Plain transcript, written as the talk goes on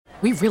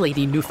We really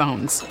need new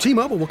phones.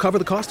 T-Mobile will cover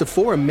the cost of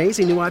 4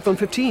 amazing new iPhone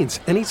 15s,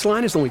 and each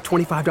line is only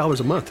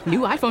 $25 a month. New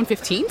iPhone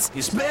 15s?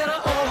 It's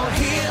better over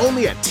here.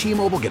 Only at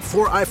T-Mobile, get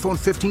 4 iPhone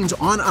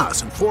 15s on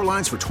us and 4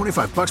 lines for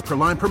 $25 per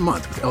line per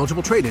month with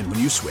eligible trade-in when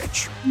you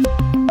switch.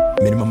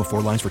 Minimum of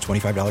 4 lines for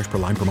 $25 per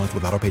line per month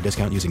with autopay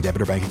discount using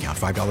debit or bank account.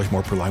 $5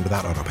 more per line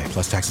without autopay,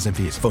 plus taxes and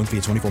fees. Phone fee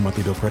at 24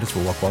 monthly bill credits for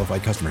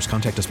well-qualified customers.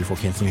 Contact us before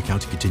canceling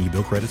account to continue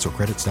bill credits or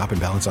credit stop and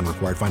balance on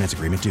required finance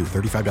agreement due.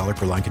 $35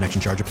 per line connection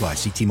charge applies.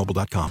 See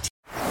T-Mobile.com.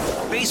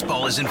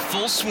 Baseball is in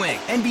full swing.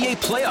 NBA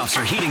playoffs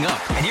are heating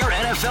up, and your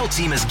NFL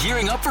team is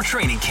gearing up for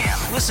training camp.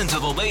 Listen to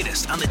the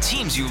latest on the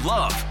teams you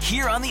love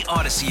here on the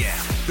Odyssey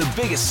app.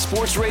 The biggest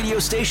sports radio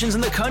stations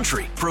in the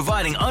country,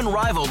 providing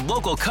unrivaled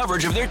local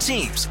coverage of their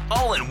teams,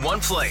 all in one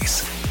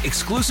place.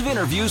 Exclusive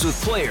interviews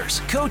with players,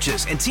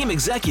 coaches, and team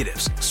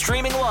executives,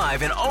 streaming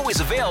live and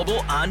always available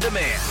on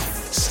demand.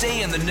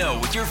 Stay in the know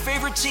with your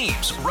favorite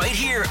teams right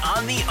here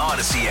on the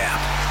Odyssey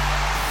app.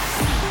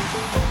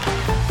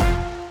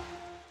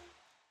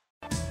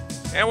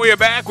 And we are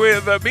back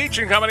with Beach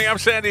and Company. I'm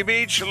Sandy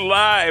Beach,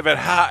 live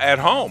at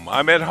home.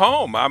 I'm at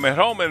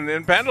home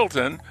in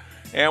Pendleton,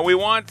 and we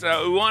want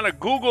to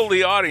Google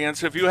the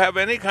audience. If you have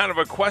any kind of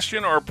a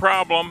question or a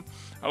problem,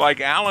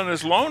 like Alan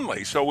is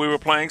lonely, so we were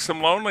playing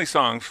some lonely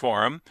songs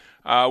for him.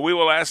 We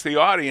will ask the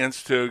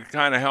audience to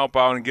kind of help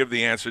out and give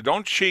the answer.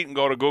 Don't cheat and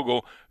go to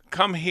Google.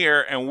 Come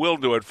here, and we'll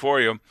do it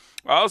for you.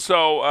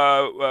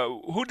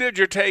 Also, who did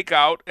your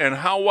takeout, and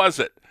how was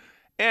it?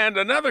 And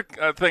another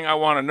thing I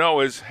want to know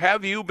is,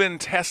 have you been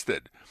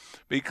tested?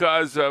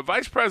 Because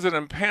Vice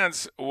President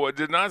Pence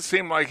did not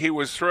seem like he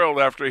was thrilled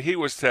after he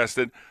was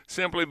tested,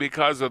 simply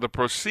because of the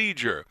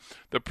procedure.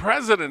 The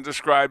president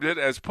described it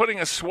as putting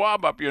a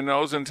swab up your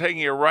nose and taking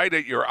it right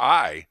at your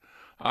eye.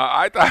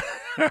 I thought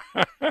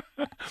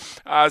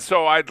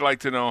so. I'd like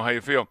to know how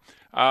you feel.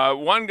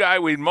 One guy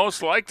we'd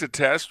most like to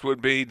test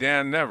would be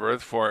Dan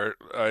Neverth for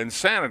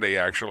insanity,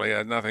 actually. It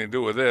had nothing to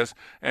do with this.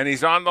 And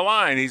he's on the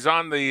line. He's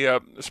on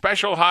the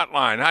special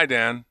hotline. Hi,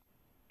 Dan.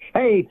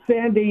 Hey,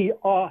 Sandy.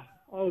 Oh,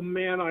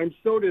 man, I'm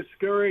so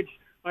discouraged.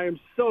 I am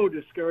so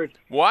discouraged.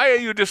 Why are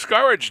you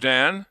discouraged,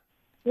 Dan?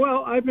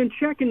 Well, I've been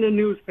checking the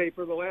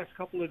newspaper the last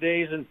couple of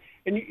days, and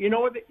you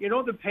know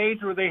the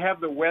page where they have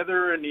the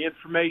weather and the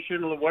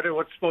information of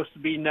what's supposed to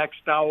be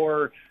next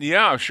hour?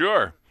 Yeah,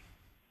 sure.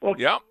 Well,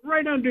 yep.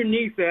 Right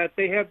underneath that,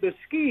 they have the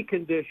ski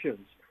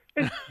conditions.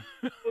 And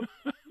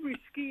every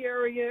ski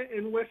area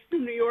in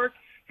western New York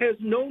has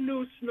no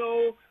new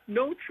snow,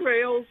 no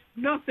trails,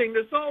 nothing.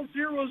 It's all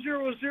 0,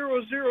 0,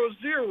 0, 0,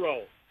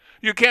 0.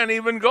 You can't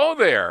even go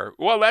there.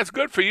 Well, that's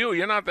good for you.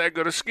 You're not that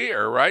good a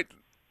skier, right?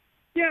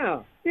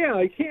 Yeah,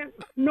 I can't.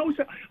 No,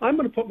 I'm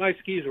going to put my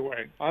skis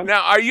away.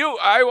 Now,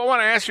 I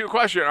want to ask you a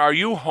question. Are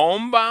you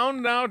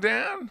homebound now,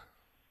 Dan?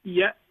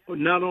 Yeah,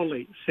 not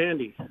only,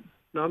 Sandy.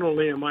 Not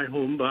only am I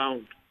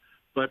homebound,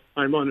 but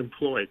I'm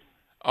unemployed.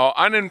 Oh,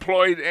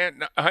 unemployed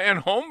and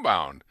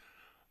homebound.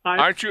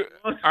 Aren't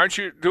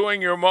you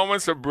doing your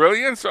moments of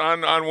brilliance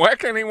on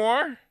WEC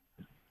anymore?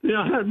 Yeah,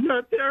 I'm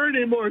not there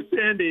anymore,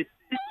 Sandy.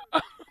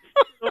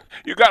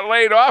 You got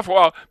laid off.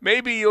 Well,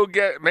 maybe you'll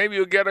get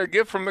a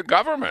gift from the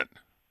government.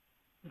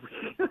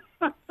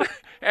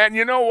 And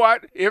you know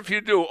what? If you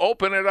do,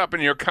 open it up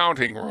in your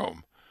counting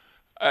room.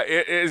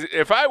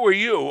 If I were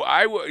you,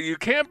 you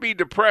can't be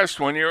depressed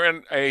when you're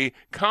in a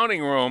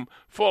counting room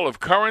full of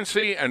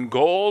currency and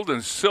gold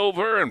and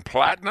silver and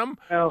platinum.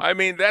 Well, I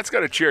mean, that's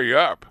got to cheer you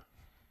up.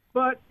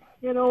 But,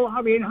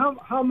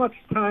 how much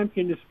time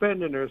can you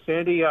spend in there,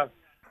 Sandy?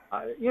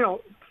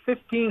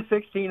 15,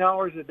 16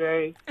 hours a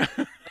day.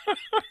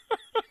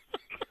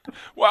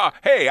 Well,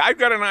 hey, I've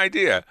got an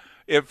idea.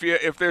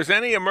 If there's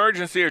any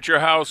emergency at your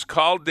house,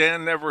 call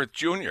Dan Neverth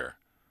Jr.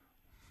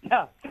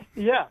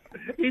 Yeah.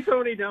 He's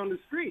only down the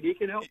street. He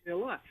can help me a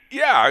lot.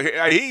 Yeah,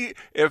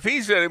 if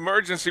he's an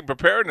emergency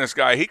preparedness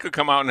guy, he could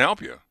come out and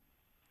help you.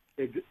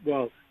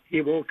 Well,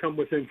 he won't come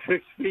within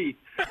 6 feet.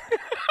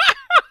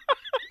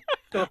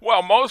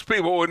 Well, most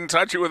people wouldn't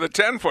touch you with a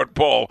 10-foot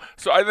pole,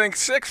 so I think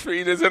 6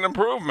 feet is an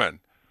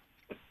improvement.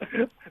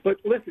 But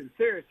listen,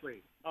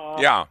 seriously.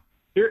 Yeah.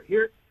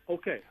 Here.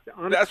 Okay.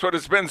 That's what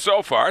it's been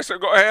so far. So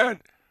go ahead.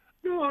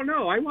 No.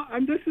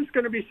 This is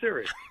going to be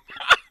serious.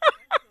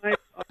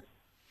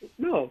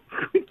 No,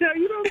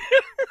 you don't.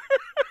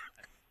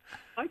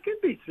 I can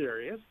be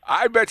serious.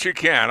 I bet you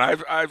can.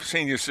 I've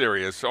seen you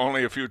serious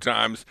only a few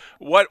times.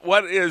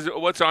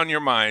 What's on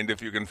your mind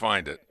if you can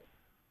find it?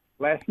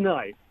 Last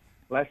night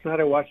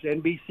I watched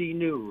NBC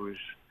News.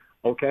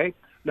 Okay.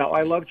 Now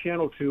I love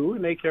Channel 2,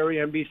 and they carry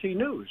NBC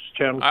News.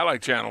 I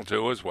like Channel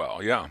 2 as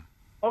well. Yeah.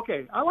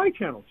 Okay, I like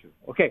Channel 2.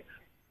 Okay,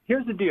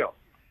 here's the deal.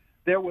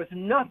 There was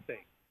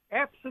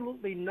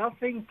absolutely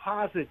nothing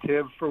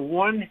positive for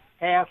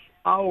 1/2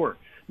 hour.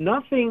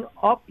 Nothing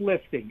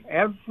uplifting.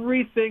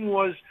 Everything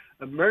was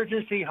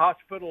emergency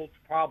hospital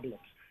problems.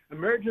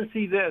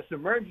 Emergency this,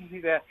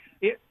 emergency that.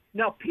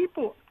 Now,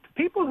 people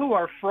who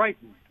are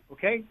frightened,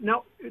 okay?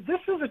 Now, this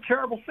is a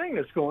terrible thing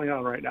that's going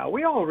on right now.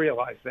 We all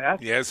realize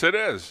that. Yes, it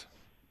is.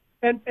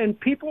 And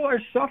people are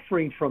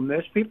suffering from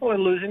this. People are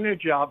losing their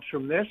jobs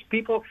from this.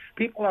 People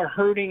are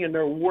hurting and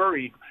they're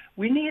worried.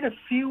 We need a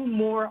few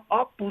more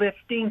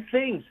uplifting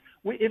things.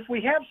 If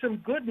we have some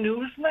good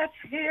news, let's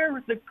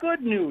hear the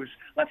good news.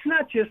 Let's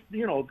not just,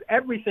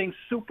 everything's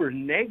super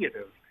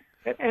negative.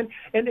 And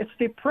it's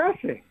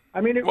depressing. I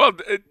mean,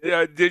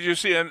 did you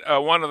see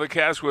one of the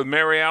casts with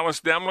Mary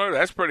Alice Demler?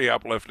 That's pretty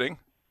uplifting.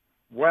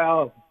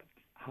 Well,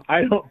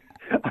 I'm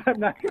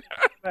not going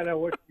to find out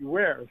what she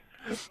wears.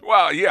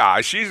 Well, yeah,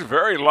 she's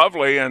very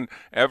lovely, and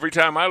every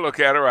time I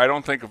look at her, I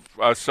don't think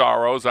of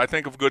sorrows. I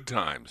think of good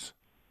times.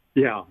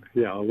 Yeah.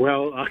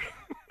 Well,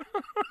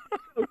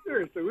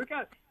 seriously, we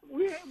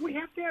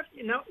have to have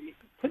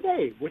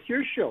today with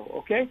your show,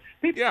 okay?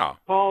 People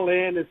call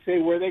in and say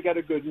where they got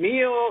a good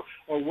meal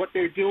or what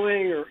they're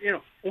doing, or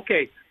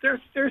okay.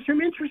 There's some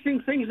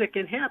interesting things that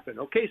can happen.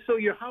 Okay, so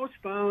you're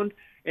housebound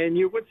and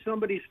you're with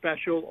somebody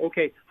special.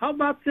 Okay, how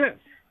about this?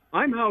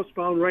 I'm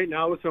housebound right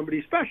now with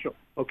somebody special.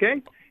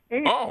 Okay.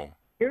 And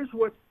here is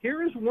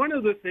one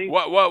of the things.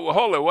 What?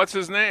 Hold it. What's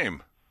his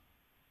name?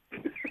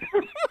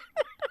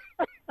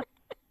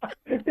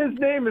 His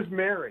name is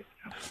Mary.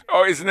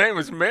 Oh, his name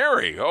is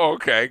Mary. Oh,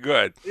 okay,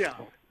 good. Yeah.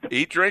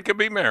 Eat, drink, and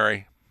be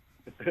merry.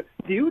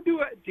 Do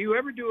you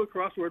ever do a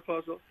crossword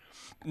puzzle?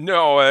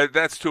 No,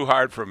 that's too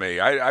hard for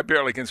me. I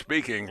barely can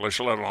speak English,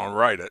 let alone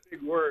write it.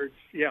 Big words.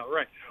 Yeah,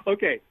 right.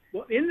 Okay.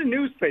 Well, in the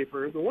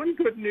newspaper, the one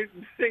good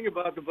thing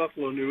about the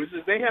Buffalo News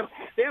is they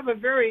have a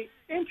very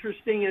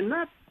interesting and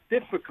not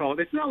difficult.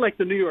 It's not like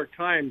the New York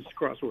Times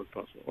crossword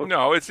puzzle. Okay.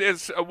 No,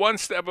 it's one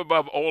step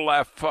above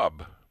Olaf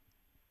Fubb.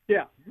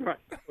 Yeah, right.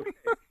 Okay.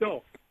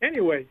 So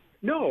anyway,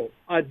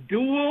 a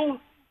dual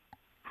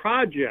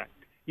project.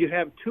 You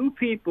have two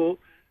people,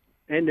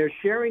 and they're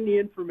sharing the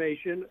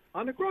information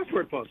on the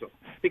crossword puzzle.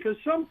 Because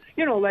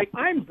like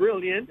I'm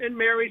brilliant, and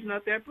Mary's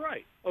not that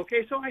bright.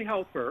 Okay, so I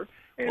help her.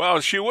 Well,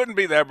 she wouldn't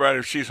be that bright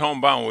if she's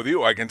homebound with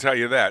you, I can tell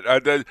you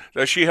that.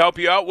 Does she help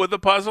you out with the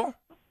puzzle?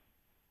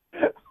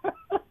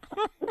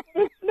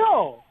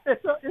 No,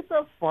 it's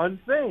a fun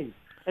thing.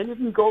 And you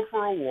can go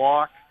for a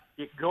walk.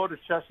 You can go to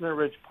Chestnut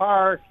Ridge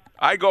Park.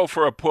 I go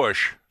for a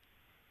push.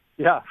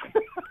 Yeah.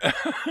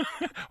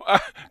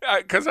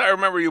 Because I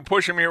remember you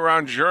pushing me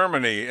around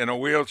Germany in a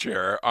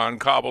wheelchair on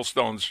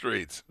cobblestone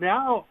streets.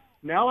 Now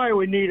I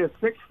would need a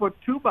 6-foot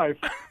 2x4.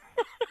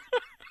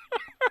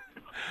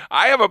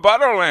 I have a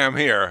butter lamb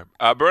here.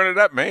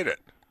 Bernadette made it.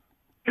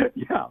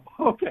 Yeah,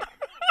 okay.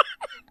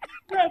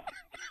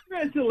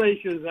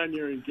 Congratulations on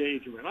your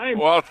engagement.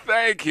 Well,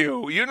 thank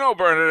you. You know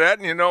Bernadette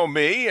and you know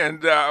me, and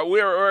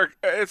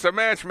it's a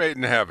match made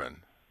in heaven.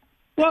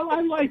 Well,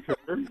 I like her,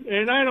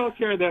 and I don't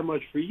care that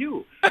much for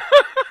you.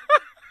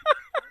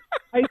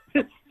 I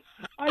just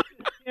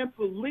can't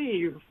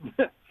believe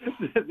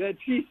that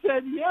she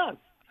said yes.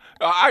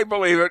 I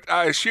believe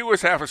it. She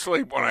was half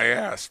asleep when I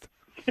asked.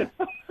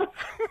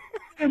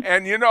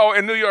 And,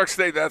 in New York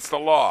State, that's the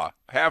law.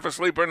 Half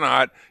asleep or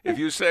not, if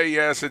you say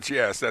yes, it's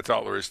yes. That's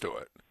all there is to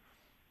it.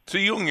 It's a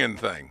union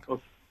thing.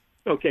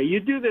 Okay, you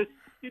do this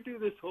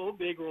whole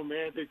big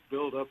romantic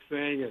build-up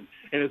thing, and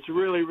it's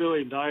really,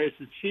 really nice,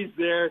 and she's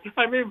there.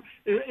 I mean,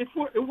 it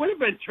would have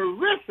been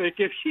terrific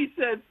if she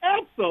said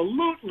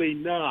absolutely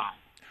not.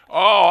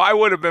 Oh, I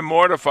would have been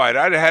mortified.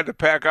 I'd have had to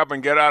pack up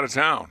and get out of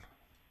town.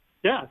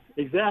 Yes,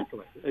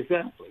 exactly.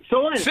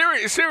 So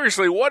anyway.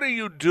 Seriously, what are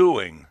you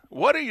doing?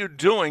 What are you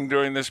doing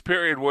during this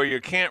period where you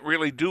can't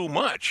really do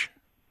much?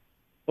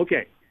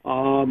 Okay,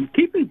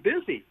 keeping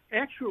busy,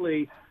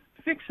 actually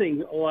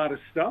fixing a lot of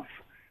stuff.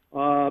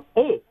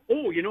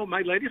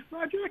 My latest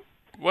project?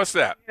 What's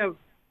that?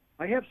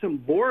 I have some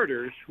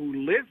boarders who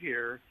live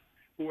here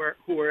who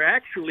are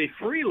actually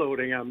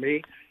freeloading on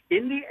me.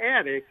 In the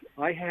attic,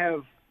 I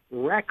have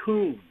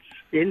raccoons.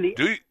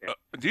 Do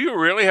you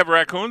really have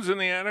raccoons in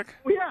the attic?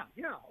 Oh,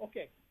 yeah,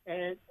 okay.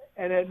 And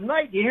at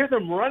night, you hear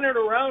them running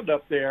around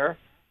up there,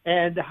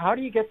 and how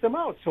do you get them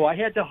out? So I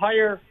had to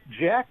hire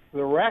Jack,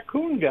 the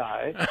raccoon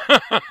guy.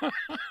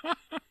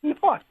 No,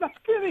 I'm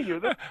not kidding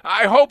you.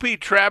 I hope he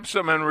traps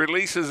them and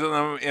releases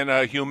them in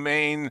a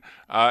humane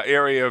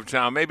area of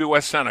town. Maybe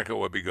West Seneca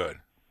would be good.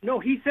 No,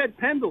 he said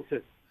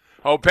Pendleton.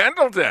 Oh,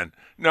 Pendleton.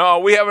 No,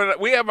 we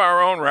have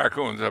our own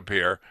raccoons up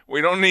here. We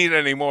don't need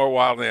any more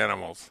wild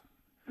animals.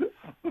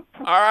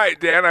 All right,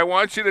 Dan, I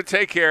want you to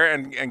take care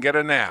and get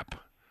a nap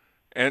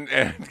and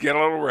get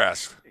a little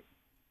rest.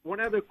 One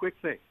other quick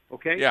thing,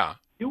 okay? Yeah.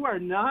 You are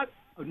not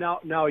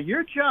now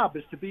your job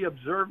is to be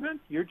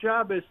observant. Your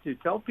job is to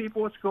tell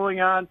people what's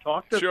going on,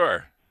 talk to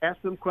them, ask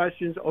them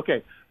questions.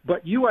 Okay,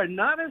 but you are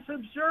not as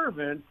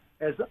observant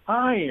as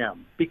I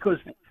am, because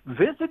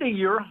visiting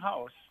your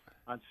house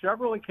on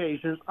several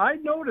occasions, I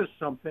noticed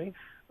something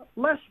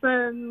less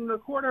than a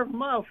quarter of a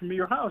mile from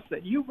your house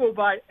that you go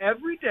by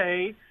every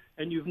day,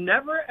 and you've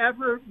never,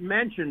 ever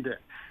mentioned it.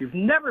 You've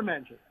never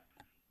mentioned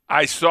it.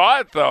 I saw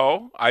it,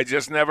 though. I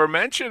just never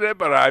mentioned it,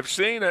 but I've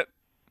seen it.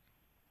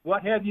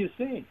 What have you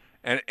seen?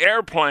 An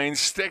airplane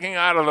sticking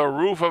out of the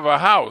roof of a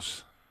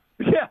house.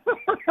 Yeah.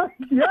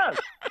 Yes.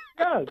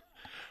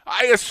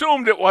 I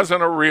assumed it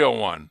wasn't a real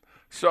one,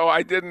 so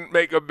I didn't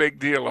make a big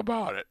deal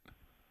about it.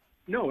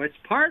 No, it's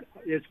part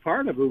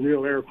of a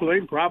real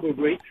airplane,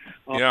 probably.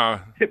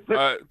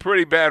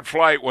 Pretty bad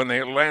flight when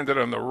they landed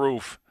on the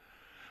roof.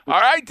 All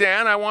right,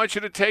 Dan, I want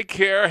you to take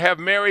care. Have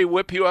Mary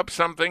whip you up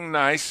something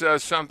nice,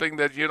 something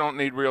that you don't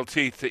need real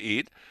teeth to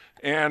eat.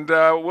 And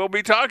we'll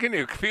be talking to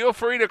you. Feel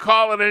free to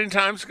call at any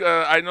time.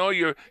 I know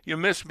you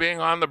miss being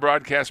on the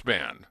broadcast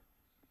band.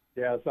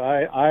 Yes,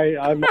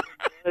 I'm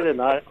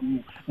and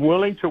I'm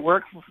willing to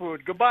work for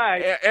food.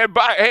 Goodbye. And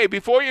hey,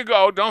 before you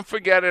go, don't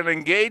forget an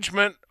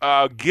engagement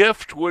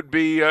gift would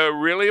be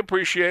really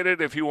appreciated.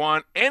 If you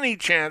want any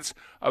chance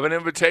of an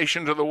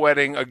invitation to the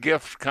wedding, a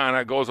gift kind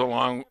of goes a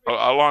long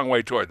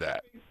way toward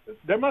that.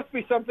 There must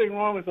be something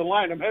wrong with the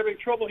line. I'm having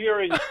trouble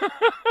hearing you.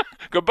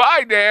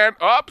 Goodbye, Dan.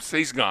 Oops,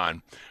 he's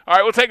gone. All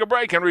right, we'll take a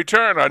break and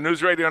return on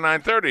News Radio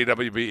 930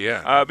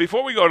 WBEN.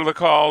 Before we go to the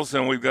calls,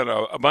 and we've got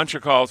a bunch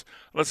of calls,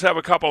 let's have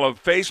a couple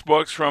of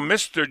Facebooks from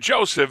Mr.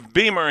 Joseph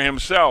Beamer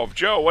himself.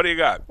 Joe, what do you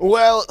got?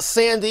 Well,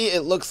 Sandy,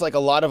 it looks like a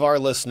lot of our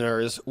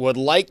listeners would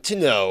like to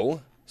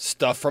know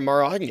stuff from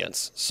our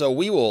audience. So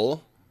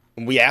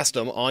we asked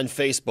them on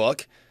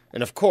Facebook.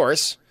 And of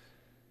course,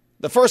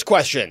 the first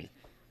question,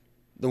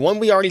 the one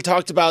we already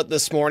talked about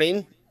this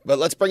morning, but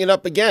let's bring it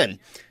up again.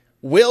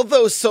 Will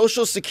those on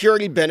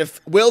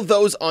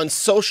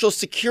Social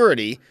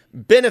Security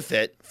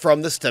benefit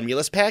from the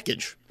stimulus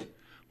package?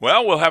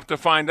 Well, we'll have to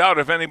find out.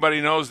 If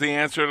anybody knows the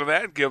answer to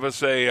that, give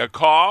us a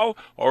call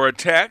or a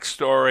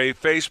text or a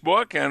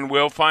Facebook, and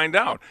we'll find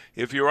out.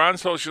 If you're on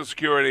Social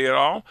Security at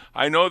all,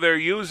 I know they're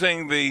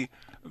using the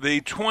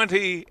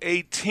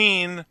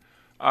 2018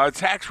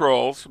 tax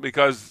rolls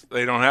because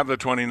they don't have the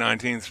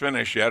 2019s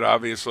finished yet,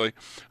 obviously.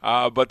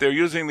 But they're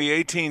using the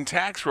 18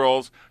 tax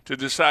rolls to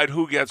decide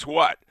who gets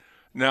what.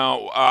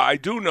 Now, I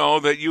do know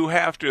that you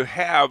have to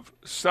have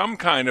some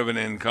kind of an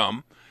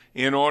income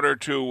in order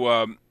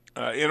to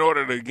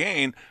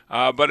gain.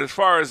 But as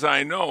far as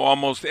I know,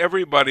 almost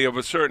everybody of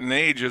a certain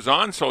age is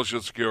on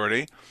Social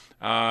Security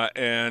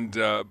and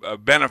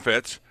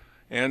benefits.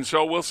 And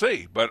so we'll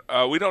see. But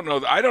we don't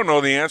know. I don't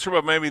know the answer,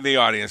 but maybe the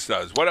audience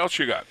does. What else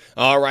you got?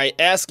 All right.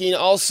 Asking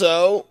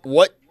also,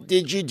 what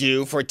did you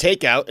do for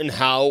takeout and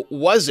how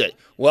was it?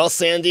 Well,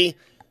 Sandy,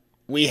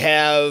 we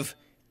have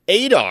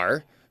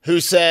Adar, who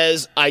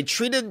says, I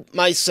treated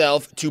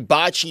myself to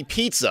Bocce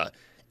Pizza,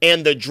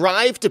 and the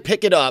drive to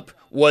pick it up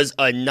was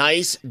a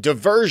nice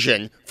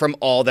diversion from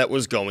all that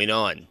was going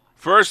on.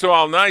 First of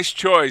all, nice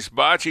choice.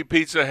 Bocce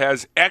Pizza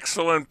has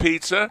excellent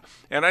pizza,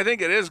 and I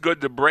think it is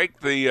good to break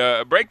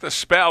the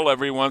spell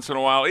every once in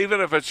a while, even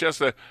if it's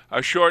just a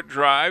short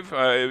drive.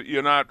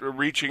 You're not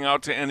reaching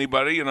out to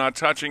anybody. You're not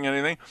touching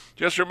anything.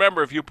 Just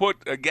remember, if you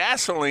put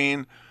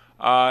gasoline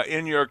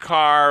in your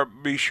car,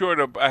 be sure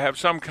to have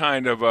some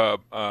kind of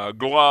a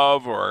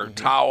glove or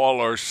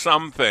towel or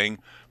something,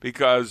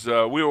 because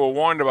we were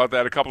warned about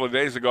that a couple of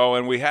days ago,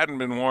 and we hadn't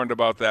been warned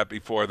about that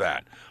before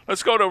that.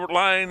 Let's go to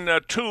line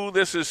 2.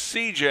 This is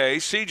CJ.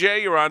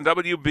 CJ, you're on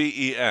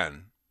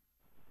WBEN.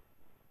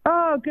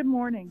 Oh, good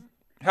morning.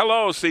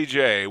 Hello,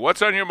 CJ.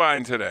 What's on your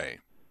mind today?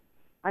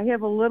 I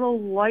have a little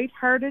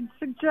lighthearted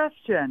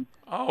suggestion.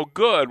 Oh,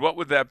 good. What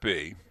would that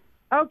be?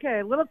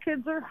 Okay, little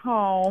kids are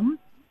home,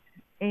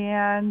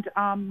 and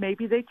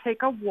maybe they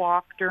take a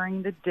walk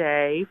during the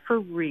day for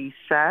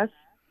recess.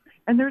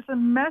 And there's a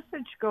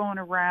message going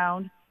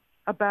around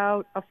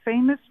about a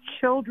famous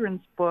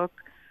children's book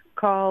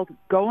called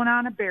Going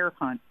on a Bear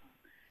Hunt.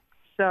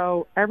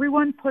 So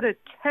everyone put a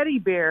teddy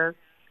bear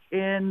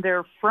in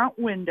their front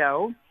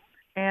window,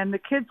 and the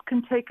kids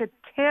can take a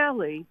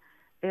tally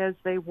as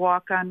they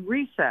walk on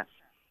recess.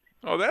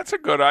 Oh, that's a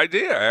good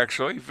idea,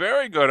 actually.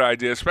 Very good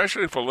idea,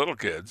 especially for little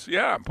kids.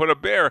 Yeah, put a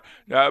bear.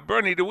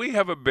 Bernie, do we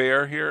have a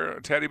bear here,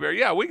 a teddy bear?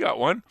 Yeah, we got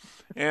one,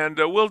 and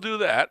we'll do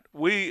that.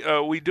 We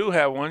do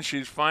have one.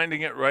 She's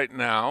finding it right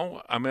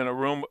now. I'm in a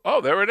room. Oh,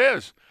 there it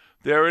is.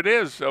 There it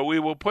is. So we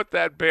will put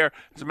that bear.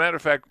 As a matter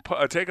of fact,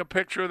 take a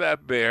picture of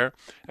that bear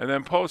and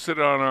then post it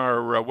on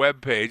our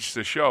webpage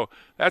to show.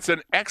 That's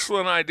an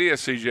excellent idea,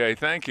 CJ.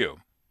 Thank you.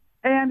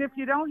 And if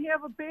you don't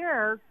have a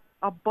bear,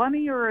 a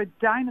bunny or a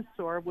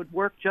dinosaur would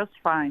work just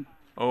fine.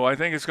 Oh, I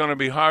think it's going to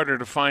be harder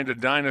to find a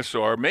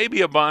dinosaur. Maybe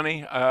a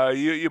bunny.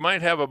 You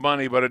might have a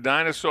bunny, but a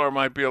dinosaur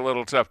might be a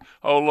little tough.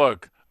 Oh,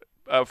 look,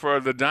 for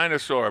the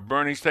dinosaur,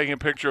 Bernie's taking a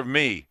picture of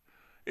me.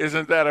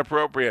 Isn't that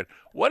appropriate?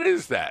 What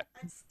is that?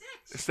 That's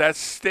Stitch. Is that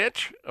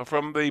Stitch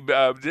from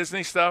the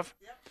Disney stuff?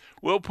 Yep.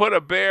 We'll put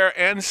a bear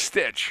and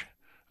Stitch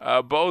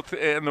both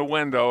in the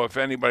window if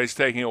anybody's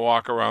taking a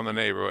walk around the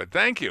neighborhood.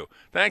 Thank you.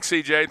 Thanks,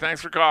 CJ.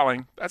 Thanks for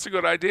calling. That's a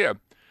good idea.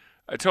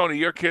 Tony,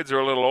 your kids are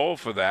a little old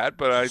for that,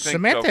 but I think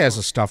Samantha has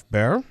a stuffed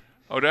bear.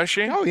 Oh, does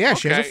she? Oh, yeah, okay.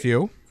 She has a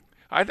few.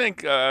 I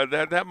think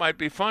that might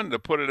be fun to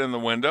put it in the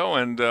window,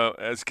 and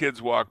as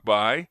kids walk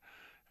by,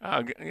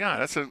 yeah,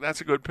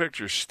 that's a good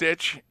picture.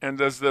 Stitch, and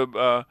does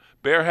the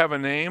bear have a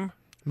name?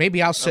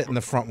 Maybe I'll sit in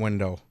the front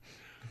window.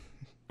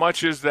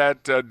 Much is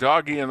that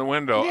doggy in the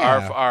window? Yeah.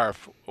 Arf,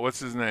 arf. What's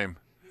his name?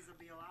 He's a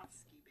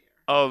Bielowski bear.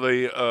 Oh,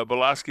 the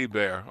Bielowski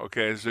bear.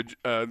 Okay, is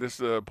this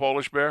a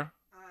Polish bear?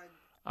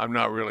 I'm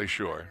not really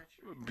sure.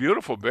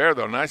 Beautiful bear,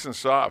 though. Nice and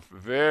soft.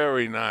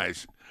 Very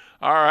nice.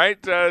 All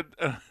right.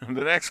 The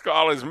next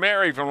call is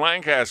Mary from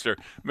Lancaster.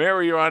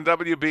 Mary, you're on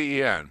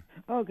WBEN.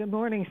 Oh, good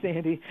morning,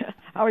 Sandy.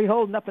 How are you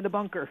holding up in the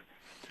bunker?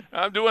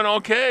 I'm doing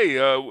okay.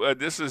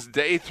 This is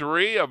day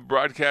 3 of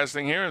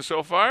broadcasting here, and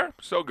so far,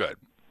 so good.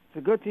 It's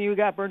a good thing you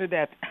got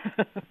Bernadette.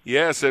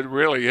 Yes, it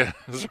really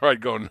is. Or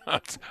I'd go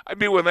nuts. I'd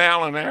be with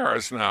Alan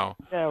Harris now.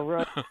 Yeah,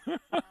 right.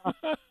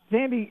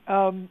 Sandy,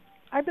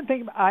 I've been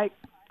thinking,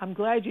 I'm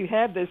glad you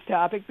had this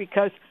topic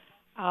because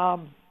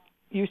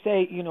you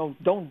say,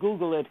 don't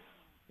Google it.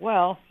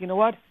 Well, you know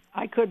what?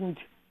 I couldn't.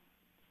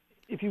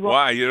 If you want,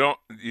 why you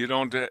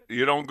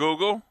don't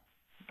Google?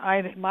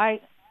 My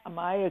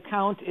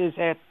account is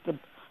at the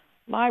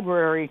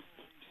library,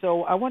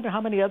 so I wonder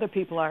how many other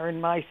people are in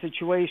my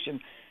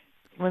situation.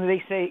 When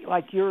they say,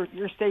 like your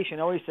station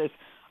always says,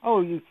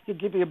 oh, you could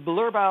give you a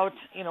blurb out,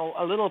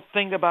 a little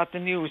thing about the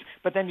news,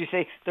 but then you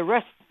say the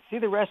rest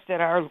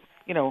that are,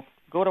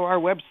 go to our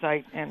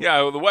website and the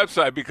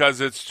website, because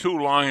it's too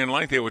long and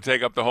lengthy, it would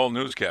take up the whole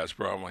newscast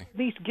probably. At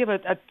least give a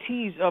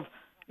tease of,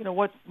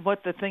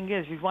 what the thing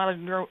is. You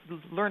want to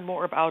learn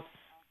more about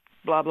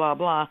blah blah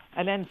blah,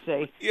 and then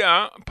say.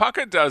 Yeah,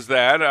 Puckett does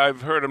that.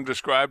 I've heard him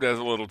described as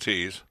a little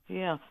tease.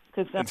 Yeah,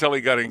 until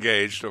he got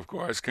engaged, of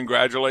course.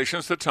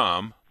 Congratulations to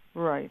Tom.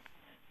 Right.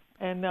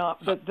 And the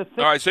thing.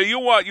 All right, so you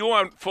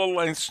want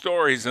full-length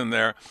stories in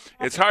there.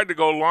 It's hard to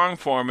go long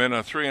form in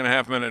a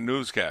 3.5-minute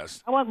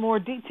newscast. I want more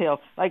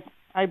detail. Like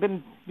I've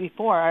been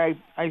before, I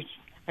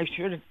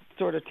should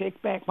sort of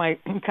take back my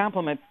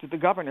compliment to the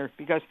governor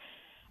because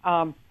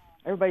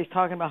everybody's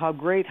talking about how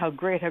great.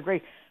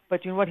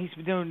 But you know what he's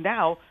doing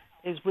now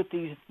is with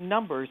these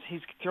numbers.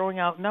 He's throwing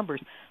out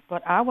numbers.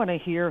 But I want to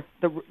hear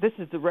this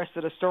is the rest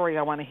of the story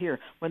I want to hear.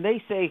 When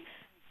they say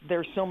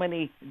there's so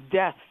many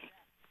deaths,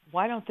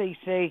 why don't they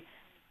say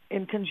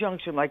in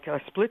conjunction, like a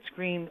split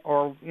screen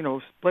or,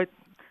 split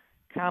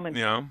comment?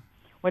 Yeah.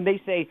 When they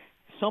say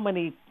so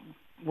many,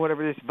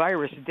 whatever this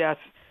virus deaths,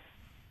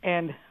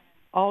 and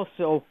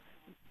also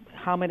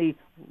how many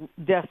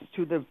deaths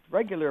to the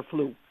regular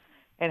flu.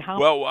 And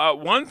how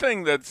one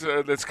thing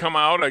that's come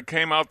out, it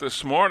came out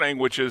this morning,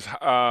 which is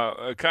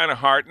kind of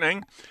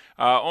heartening.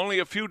 Only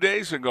a few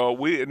days ago,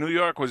 New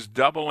York was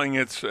doubling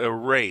its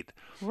rate.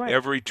 Right.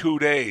 Every 2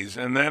 days,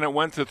 and then it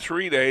went to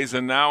 3 days,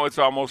 and now it's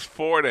almost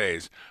 4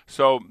 days.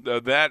 So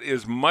that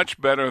is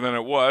much better than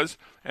it was,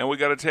 and we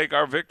got to take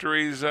our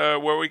victories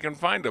where we can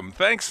find them.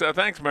 Thanks,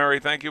 Mary.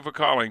 Thank you for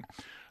calling.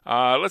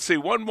 Let's see,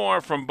 one more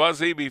from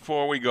Buzzy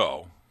before we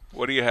go.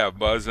 What do you have,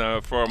 Buzz?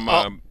 From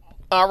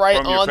all right,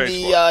 from your on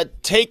Facebook? The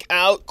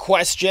takeout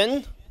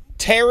question,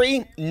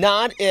 Terry,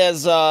 not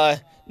as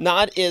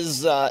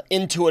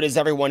into it as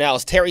everyone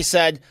else. Terry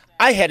said,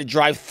 I had to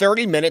drive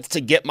 30 minutes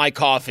to get my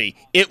coffee.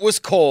 It was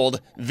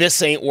cold.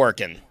 This ain't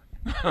working.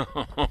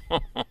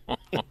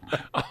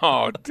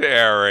 Oh,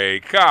 Terry,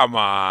 come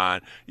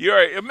on.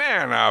 You're a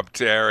man up,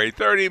 Terry.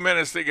 30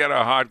 minutes to get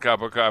a hot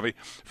cup of coffee.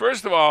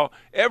 First of all,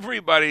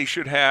 everybody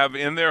should have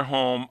in their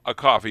home a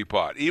coffee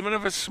pot, even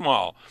if it's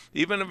small,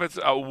 even if it's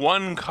a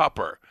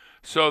 1-cupper.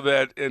 So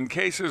that in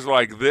cases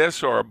like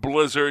this or a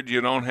blizzard,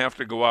 you don't have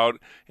to go out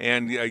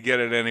and get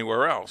it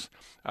anywhere else.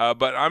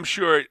 But I'm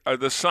sure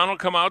the sun will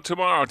come out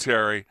tomorrow,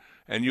 Terry,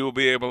 and you'll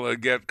be able to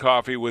get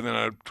coffee within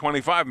a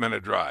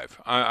 25-minute drive.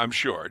 I'm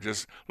sure.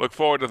 Just look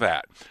forward to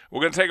that.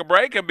 We're going to take a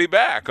break and be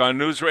back on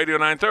News Radio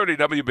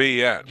 930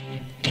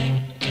 WBEN.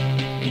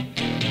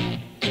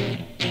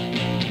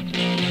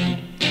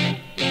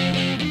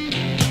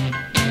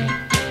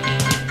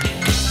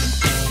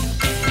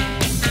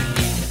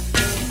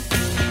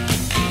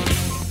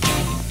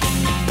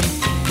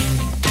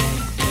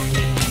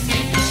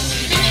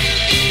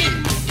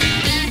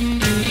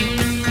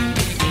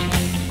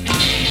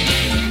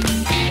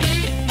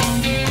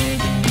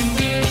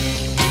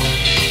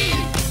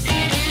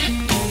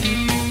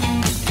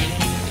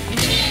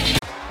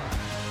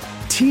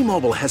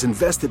 T-Mobile has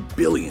invested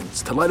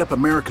billions to light up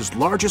America's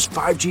largest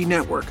 5G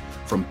network,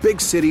 from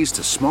big cities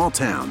to small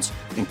towns,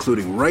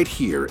 including right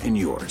here in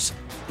yours.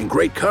 And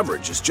great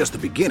coverage is just the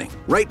beginning.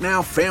 Right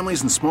now,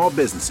 families and small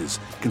businesses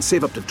can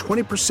save up to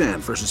 20%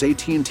 versus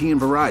AT&T and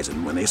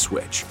Verizon when they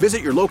switch.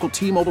 Visit your local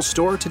T-Mobile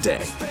store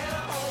today.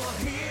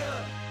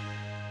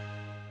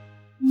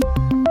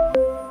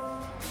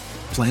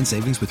 Plan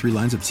savings with 3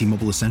 lines of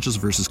T-Mobile Essentials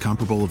versus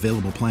comparable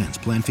available plans.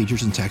 Plan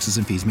features and taxes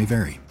and fees may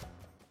vary.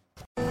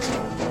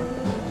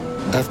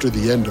 After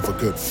the end of a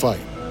good fight,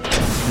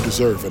 you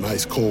deserve an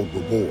ice-cold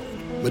reward.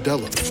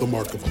 Modelo is the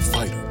mark of a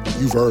fighter.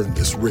 You've earned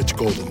this rich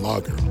golden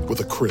lager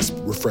with a crisp,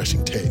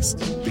 refreshing taste.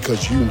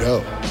 Because you know,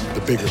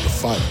 the bigger the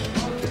fight,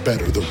 the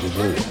better the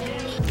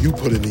reward. You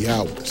put in the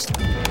hours,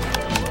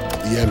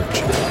 the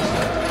energy,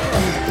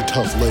 the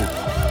tough labor.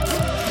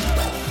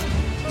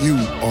 You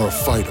are a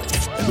fighter,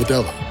 and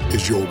Modelo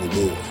is your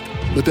reward.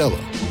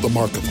 Modelo, the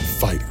mark of a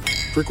fighter.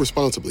 Drink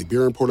responsibly.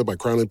 Beer imported by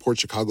Crown Imports,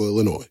 Chicago,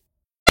 Illinois.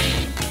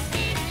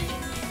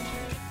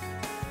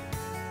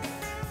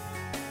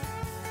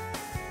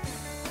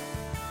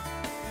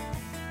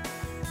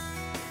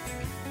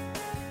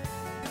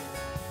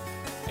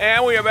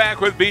 And we are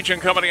back with Beach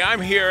and Company. I'm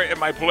here at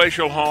my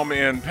palatial home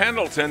in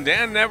Pendleton.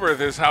 Dan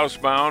Neverth is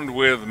housebound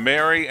with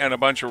Mary and a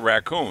bunch of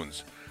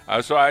raccoons.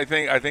 So I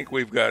think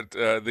we've got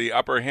the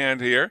upper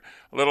hand here.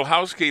 A little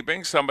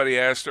housekeeping. Somebody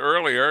asked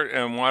earlier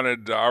and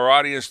wanted our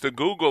audience to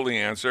Google the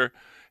answer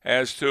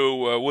as to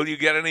will you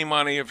get any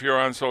money if you're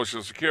on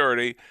Social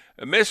Security.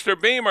 Mr.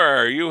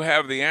 Beamer, you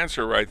have the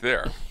answer right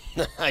there.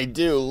 I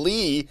do.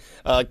 Lee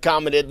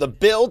commented, the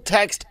bill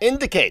text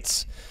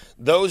indicates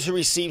those who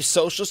receive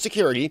Social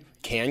Security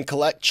can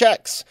collect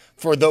checks.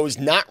 For those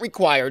not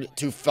required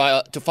to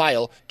file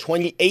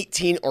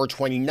 2018 or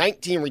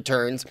 2019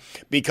 returns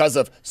because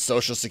of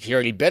Social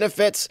Security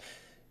benefits,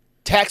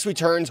 tax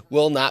returns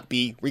will not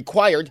be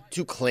required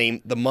to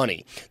claim the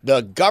money.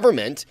 The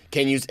government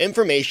can use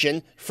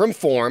information from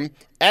Form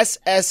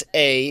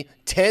SSA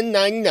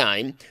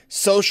 1099,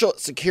 Social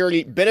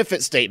Security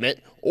Benefit Statement,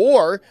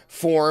 or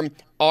Form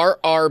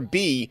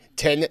RRB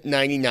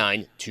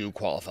 1099 to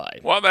qualify.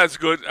 Well, that's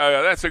good.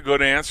 That's a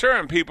good answer,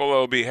 and people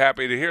will be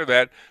happy to hear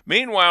that.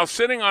 Meanwhile,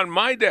 sitting on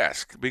my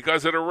desk,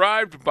 because it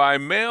arrived by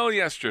mail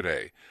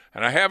yesterday,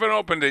 and I haven't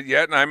opened it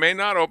yet, and I may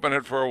not open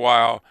it for a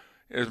while,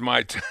 is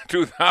my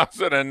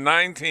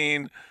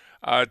 2019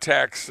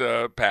 tax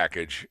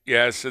package.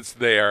 Yes, it's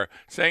there,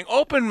 saying,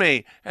 open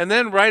me, and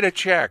then write a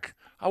check.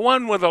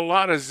 One with a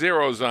lot of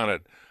zeros on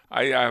it.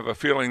 I have a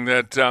feeling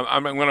that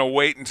I'm going to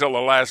wait until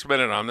the last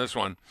minute on this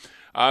one.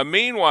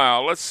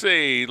 Meanwhile, let's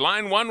see.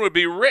 Line 1 would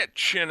be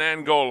Rich in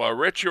Angola.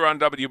 Rich, you're on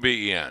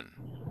WBEN.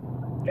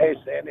 Hey,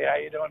 Sandy, how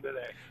you doing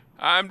today?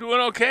 I'm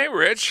doing okay,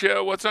 Rich.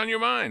 What's on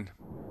your mind?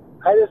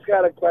 I just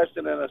got a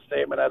question and a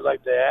statement I'd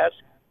like to ask.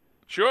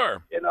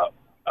 Sure. You know,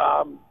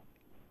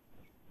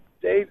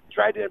 they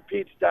tried to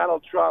impeach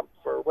Donald Trump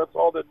for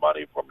withholding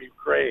money from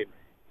Ukraine.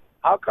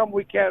 How come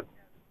we can't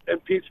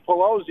impeach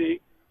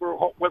Pelosi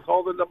for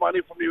withholding the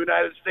money from the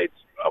United States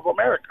of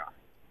America?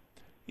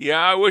 Yeah,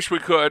 I wish we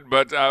could,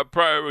 but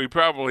we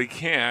probably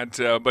can't.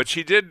 But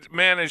she did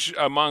manage,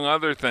 among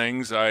other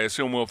things, I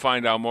assume we'll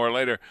find out more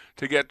later,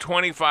 to get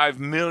 $25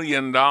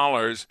 million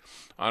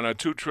on a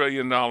 $2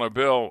 trillion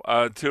bill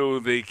to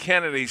the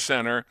Kennedy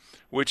Center,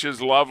 which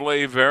is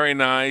lovely, very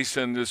nice,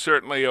 and is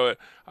certainly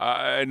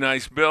a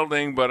nice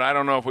building, but I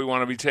don't know if we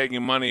want to be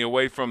taking money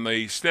away from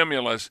the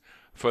stimulus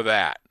for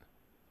that.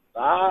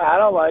 I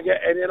don't like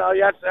it. And, you know,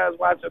 yesterday I was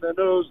watching the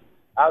news.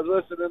 I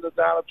was listening to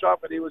Donald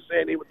Trump, and he was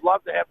saying he would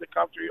love to have the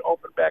country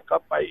open back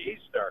up by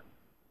Easter.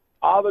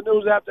 All the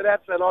news after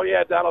that said, oh,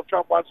 yeah, Donald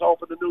Trump wants to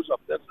open the news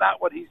up. That's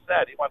not what he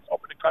said. He wants to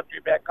open the country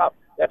back up.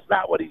 That's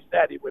not what he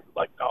said. He would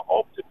like to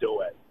hope to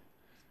do it.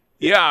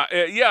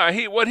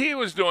 Yeah. What he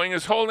was doing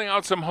is holding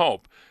out some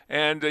hope.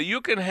 And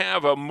you can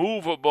have a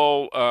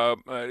movable,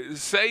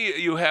 say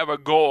you have a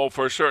goal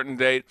for a certain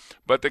date,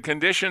 but the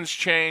conditions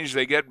change,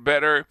 they get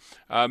better.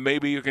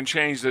 Maybe you can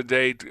change the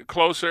date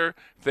closer.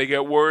 If they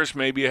get worse,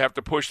 maybe you have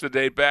to push the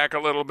date back a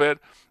little bit.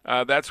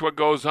 That's what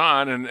goes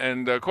on.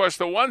 And of course,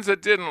 the ones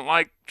that didn't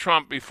like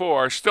Trump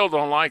before still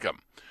don't like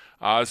him.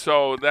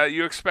 So that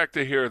you expect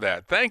to hear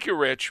that. Thank you,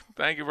 Rich.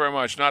 Thank you very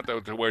much. Not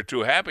that we're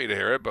too happy to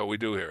hear it, but we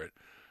do hear it.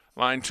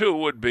 Line 2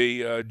 would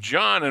be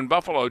John in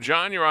Buffalo.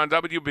 John, you're on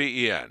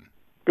WBEN.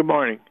 Good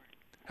morning.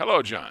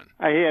 Hello, John.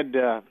 I had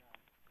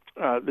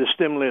the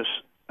stimulus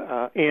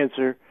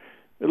answer,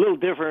 a little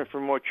different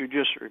from what you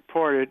just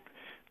reported,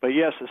 but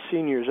yes, the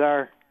seniors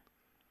are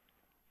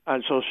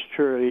on Social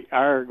Security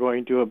are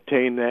going to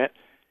obtain that.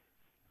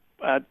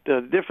 But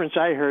the difference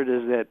I heard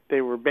is that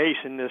they were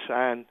basing this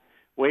on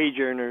wage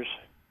earners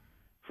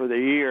for the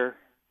year.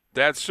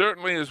 That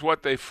certainly is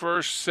what they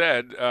first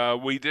said.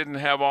 We didn't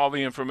have all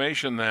the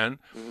information then.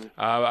 Mm-hmm.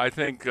 I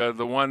think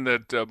the one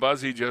that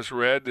Buzzy just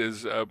read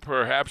is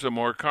perhaps a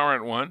more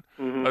current one.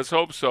 Mm-hmm. Let's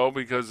hope so,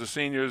 because the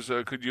seniors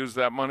could use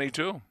that money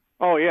too.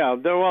 Oh, yeah.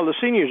 Well, the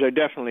seniors are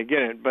definitely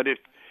getting it. But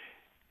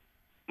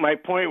my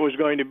point was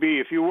going to be,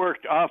 if you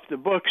worked off the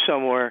book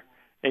somewhere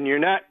and you're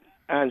not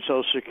on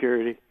Social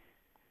Security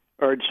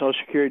or Social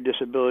Security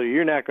disability,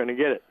 you're not going to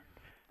get it.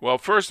 Well,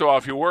 first of all,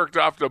 if you worked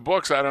off the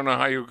books, I don't know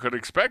how you could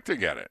expect to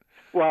get it.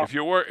 Well, if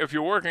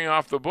you're working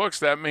off the books,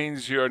 that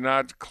means you're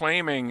not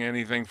claiming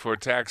anything for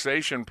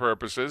taxation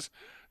purposes.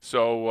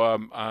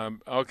 So,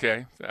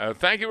 okay.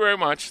 Thank you very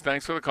much.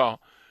 Thanks for the call.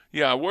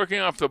 Yeah,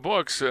 working off the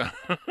books.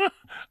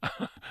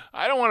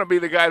 I don't want to be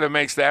the guy that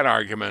makes that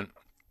argument.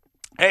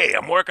 Hey,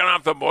 I'm working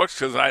off the books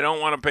because I don't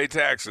want to pay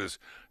taxes.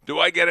 Do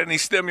I get any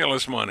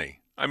stimulus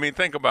money? I mean,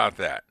 think about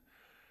that.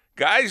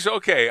 Guys,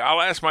 okay,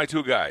 I'll ask my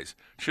two guys.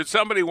 Should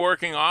somebody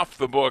working off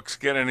the books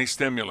get any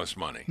stimulus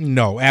money?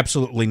 No,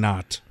 absolutely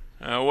not.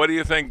 What do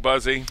you think,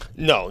 Buzzy?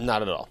 No,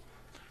 not at all.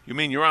 You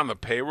mean you're on the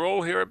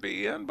payroll here at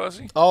BEN,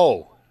 Buzzy?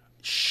 Oh,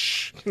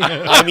 shh.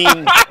 I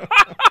mean...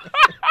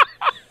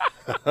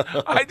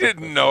 I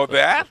didn't know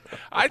that.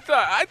 I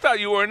thought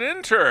you were an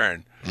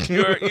intern.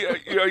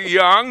 You're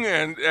young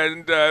and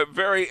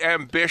very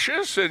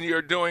ambitious, and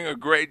you're doing a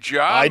great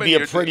job. I'd be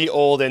a pretty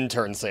old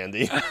intern,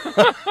 Sandy.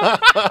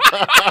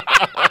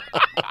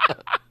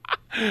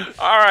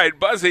 All right,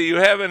 Buzzy, you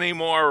have any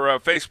more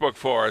Facebook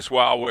for us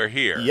while we're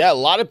here? Yeah, a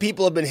lot of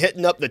people have been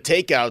hitting up the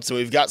takeout, so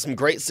we've got some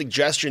great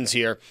suggestions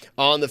here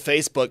on the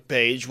Facebook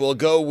page. We'll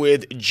go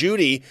with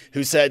Judy,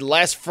 who said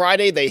last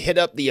Friday they hit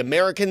up the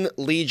American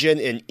Legion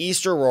in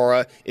East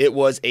Aurora. It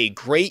was a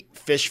great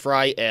fish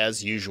fry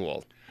as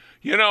usual.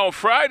 You know,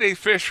 Friday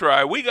fish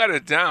fry, we got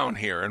it down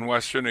here in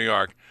Western New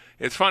York.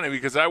 It's funny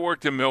because I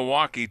worked in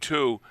Milwaukee,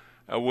 too,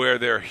 where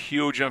they're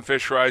huge on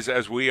fish fries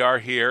as we are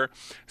here.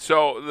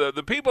 So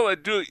the people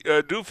that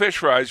do fish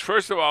fries,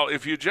 first of all,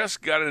 if you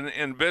just got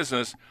in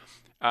business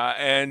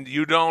and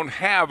you don't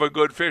have a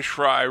good fish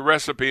fry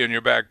recipe in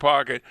your back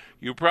pocket,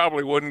 you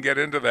probably wouldn't get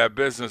into that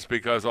business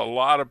because a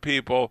lot of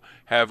people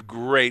have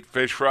great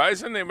fish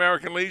fries, and the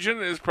American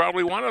Legion is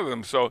probably one of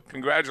them. So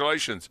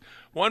congratulations.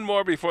 One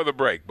more before the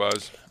break,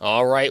 Buzz.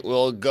 All right,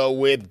 we'll go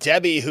with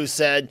Debbie, who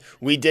said,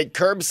 we did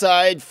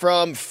curbside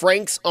from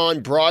Frank's on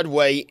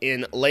Broadway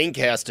in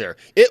Lancaster.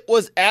 It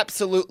was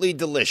absolutely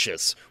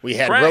delicious. We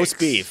had roast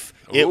beef.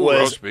 It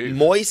was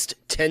moist,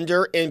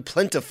 tender, and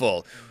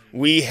plentiful.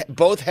 We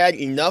both had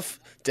enough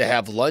to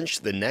have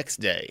lunch the next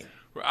day.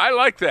 I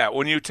like that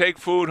when you take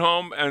food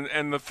home,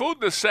 and the food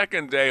the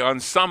second day on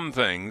some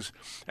things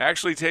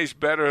actually tastes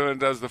better than it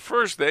does the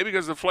first day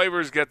because the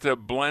flavors get to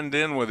blend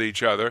in with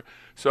each other.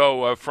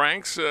 So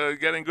Frank's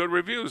getting good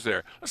reviews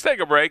there. Let's take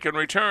a break and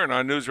return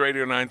on News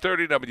Radio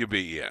 930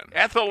 WBEN.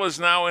 Ethel is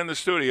now in the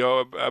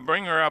studio.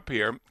 Bring her up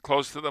here,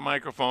 close to the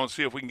microphone,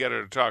 see if we can get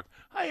her to talk.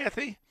 Hi,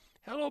 Ethy.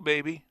 Hello,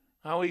 baby.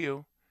 How are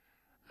you?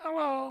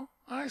 Hello.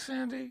 Hi,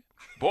 Sandy.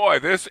 Boy,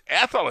 this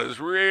Ethel is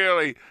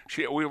really,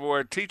 we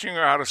were teaching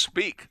her how to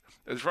speak.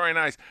 It's very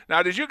nice.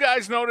 Now, did you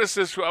guys notice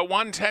this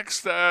one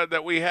text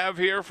that we have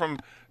here from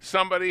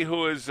somebody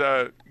who is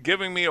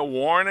giving me a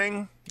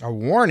warning? A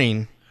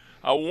warning?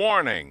 A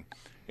warning.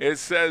 It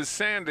says,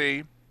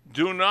 Sandy,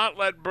 do not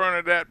let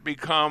Bernadette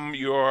become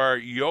your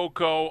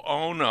Yoko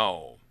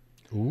Ono.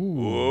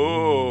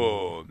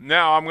 Ooh.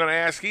 Now, I'm going to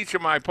ask each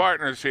of my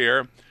partners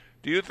here,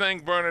 do you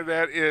think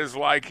Bernadette is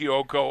like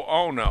Yoko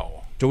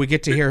Ono? Do we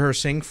get to hear her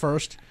sing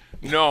first?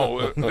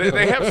 No,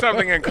 they have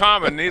something in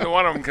common. Neither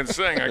one of them can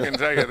sing, I can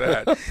tell you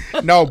that.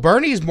 No,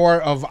 Bernie's more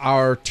of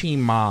our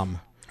team mom.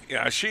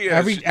 Yeah, she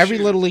is. Every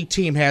Little League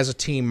team has a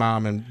team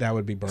mom, and that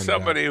would be Bernadette.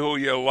 Somebody who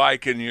you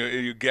like and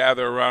you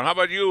gather around. How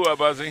about you,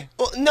 Buzzy?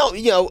 Well, no,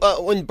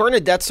 when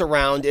Bernadette's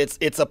around,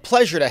 it's a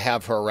pleasure to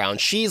have her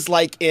around. She's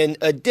like an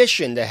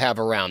addition to have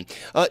around.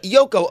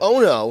 Yoko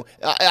Ono,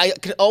 I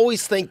can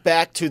always think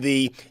back to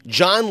the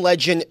John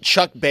Legend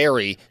Chuck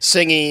Berry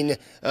singing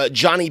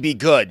Johnny Be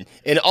Good.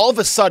 And all of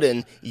a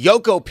sudden,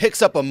 Yoko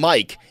picks up a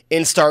mic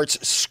and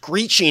starts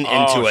screeching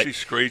into it. She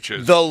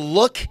screeches. The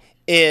look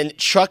in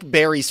Chuck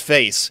Berry's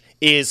face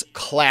is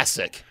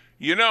classic.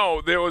 You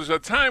know, there was a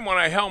time when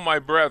I held my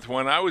breath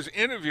when I was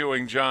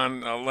interviewing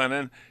John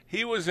Lennon.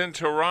 He was in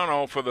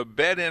Toronto for the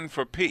Bed In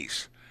for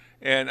Peace.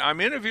 And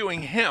I'm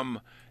interviewing him,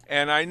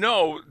 and I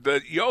know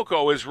that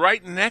Yoko is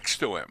right next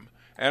to him.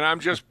 And I'm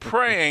just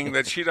praying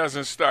that she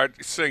doesn't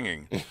start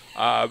singing.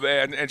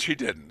 And she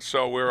didn't,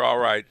 so we're all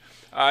right.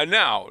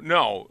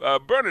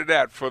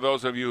 Bernadette, for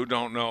those of you who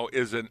don't know,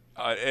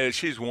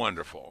 she's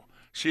wonderful.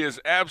 She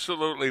is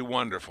absolutely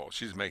wonderful.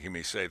 She's making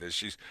me say this.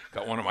 She's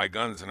got one of my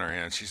guns in her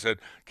hand. She said,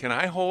 "Can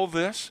I hold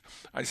this?"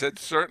 I said,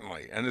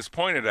 "Certainly." And it's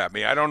pointed at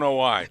me. I don't know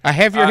why. I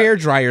have your hair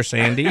dryer,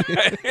 Sandy.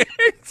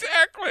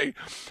 Exactly.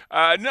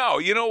 No,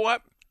 you know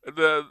what?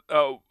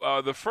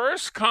 The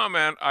first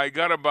comment I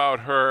got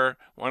about her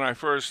when I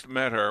first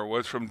met her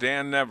was from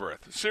Dan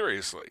Nevereth.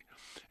 Seriously.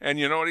 And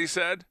you know what he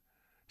said?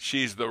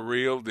 She's the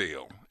real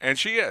deal. And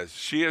she is.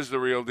 She is the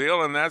real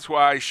deal, and that's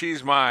why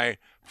she's my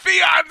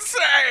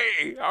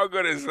fiancé! How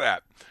good is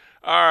that?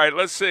 All right,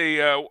 let's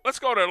see. Let's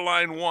go to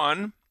line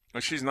one.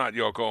 She's not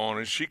Yoko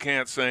Ono. She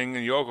can't sing,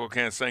 and Yoko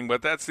can't sing,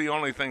 but that's the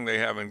only thing they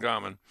have in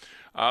common.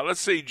 Let's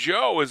see.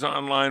 Joe is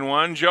on line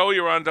one. Joe,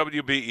 you're on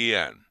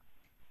WBEN.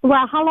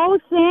 Well, hello,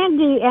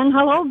 Sandy, and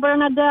hello,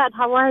 Bernadette.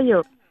 How are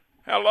you?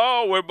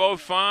 Hello. We're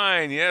both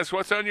fine. Yes.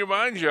 What's on your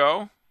mind,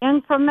 Joe?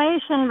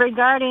 Information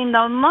regarding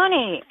the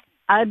money.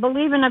 I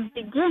believe in the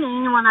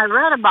beginning when I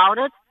read about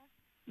it,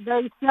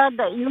 they said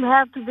that you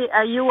have to be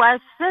a U.S.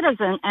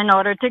 citizen in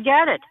order to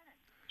get it.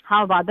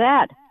 How about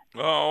that?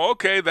 Oh,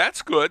 okay.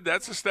 That's good.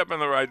 That's a step in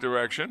the right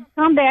direction.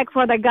 Come back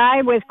for the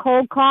guy with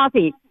cold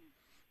coffee.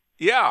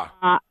 Yeah.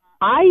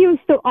 I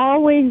used to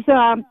always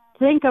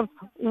think of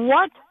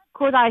what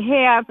could I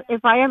have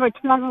if I ever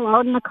travel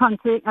out in the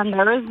country and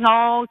there is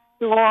no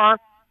store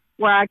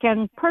where I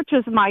can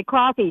purchase my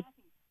coffee,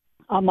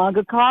 a mug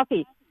of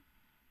coffee.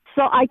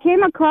 So I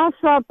came across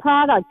a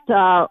product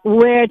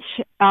which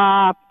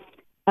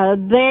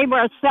they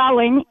were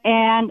selling,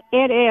 and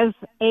it is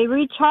a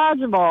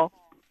rechargeable.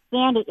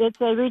 Sandy,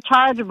 it's a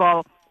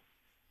rechargeable.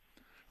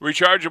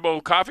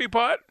 Rechargeable coffee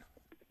pot?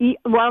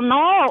 Well,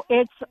 no,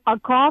 it's a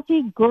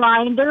coffee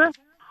grinder.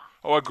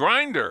 Oh, a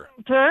grinder.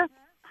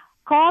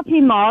 Coffee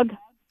mug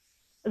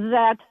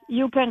that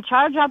you can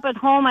charge up at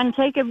home and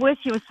take it with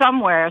you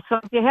somewhere.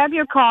 So if you have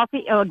your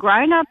coffee, it'll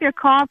grind up your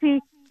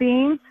coffee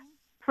beans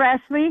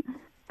freshly,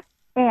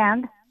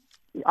 and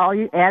All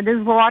you add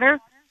is water,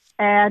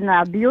 and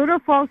a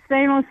beautiful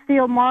stainless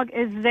steel mug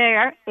is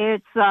there.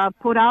 It's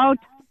put out.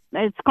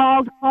 It's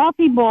called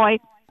Coffee Boy,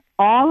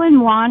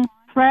 all-in-one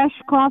fresh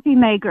coffee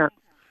maker.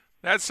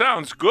 That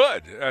sounds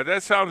good.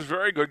 That sounds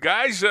very good.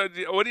 Guys,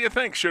 what do you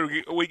think? Should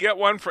we get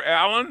one for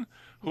Alan,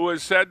 who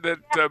has said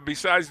that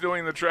besides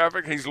doing the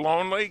traffic, he's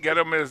lonely? Get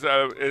him as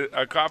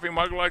a coffee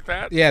mug like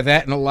that? Yeah,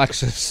 that and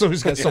Alexis, so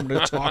he's got somebody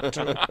to talk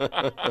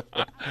to.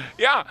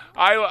 Yeah,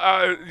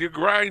 you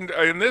grind,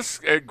 in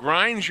this, it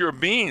grinds your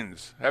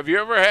beans. Have you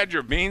ever had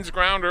your beans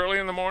ground early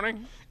in the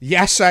morning?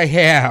 Yes, I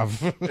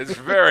have. It's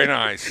very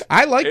nice.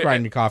 I like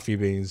grinding coffee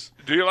beans.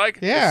 Do you like?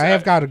 Yeah, I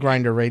have got a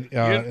grinder right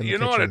in the You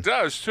know what kitchen. it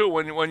does, too?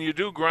 When you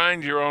do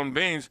grind your own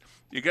beans,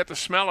 you get the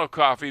smell of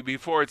coffee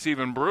before it's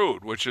even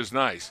brewed, which is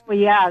nice. Well,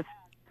 yes.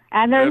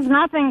 And there's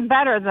nothing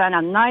better than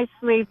a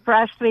nicely,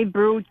 freshly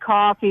brewed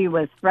coffee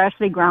with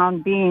freshly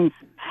ground beans.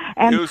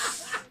 And the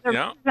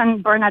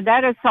reason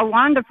Bernadette is so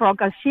wonderful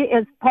because she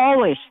is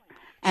Polish.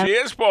 And She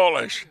is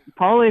Polish.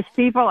 Polish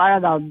people are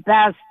the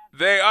best.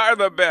 They are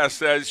the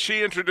best.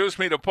 She introduced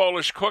me to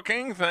Polish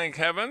cooking, thank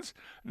heavens.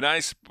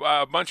 Nice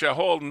bunch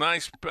of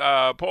nice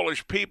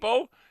Polish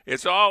people.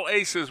 It's all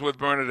aces with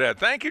Bernadette.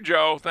 Thank you,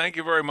 Joe. Thank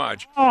you very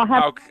much. Oh,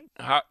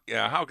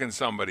 how can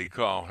somebody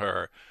call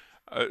her?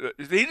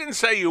 He didn't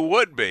say you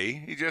would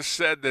be. He just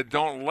said that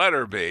don't let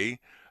her be.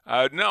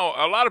 No,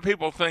 a lot of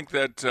people think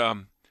that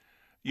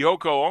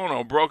Yoko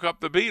Ono broke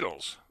up the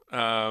Beatles.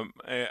 And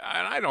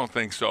I don't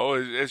think so.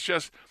 It's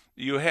just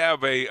you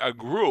have a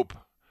group,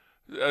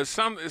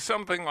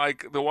 something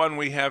like the one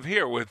we have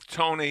here with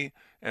Tony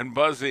and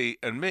Buzzy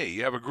and me.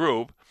 You have a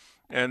group,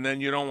 and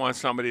then you don't want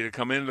somebody to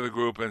come into the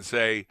group and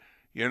say,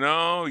 you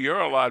know,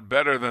 you're a lot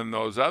better than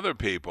those other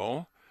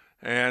people.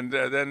 And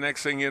then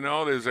next thing you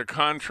know, there's a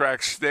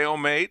contract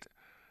stalemate,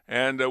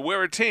 and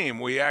we're a team.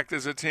 We act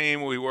as a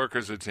team. We work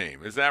as a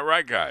team. Is that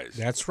right, guys?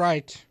 That's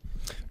right.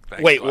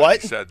 Wait,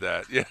 what? You said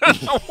that. Yeah.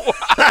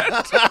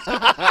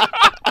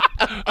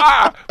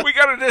 What? We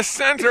got a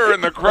dissenter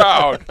in the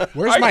crowd.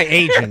 Where's my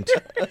agent?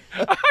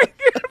 I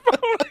can't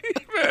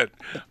believe it.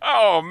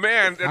 Oh,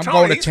 man. I'm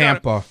Tony, going to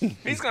Tampa.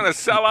 He's going to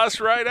sell us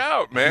right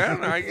out,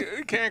 man.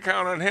 I can't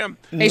count on him.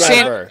 Hey,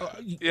 Sam,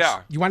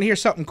 Yeah. you want to hear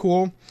something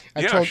cool?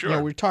 Yeah, sure.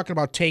 We were talking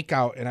about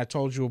takeout, and I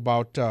told you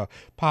about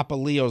Papa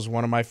Leo's,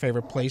 one of my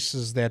favorite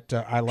places that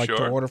I like to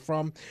Sure. order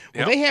from.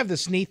 Well, Yep. they have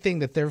this neat thing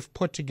that they've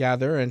put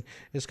together, and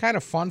it's kind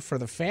of fun for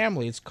the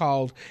family. It's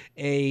called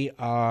a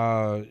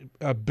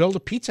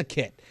Build-A-Pizza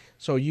kit.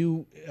 So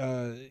you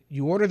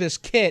order this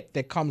kit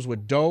that comes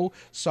with dough,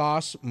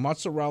 sauce,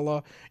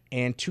 mozzarella,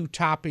 and 2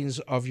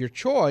 toppings of your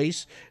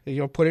choice.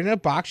 You'll put it in a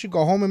box. You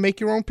go home and make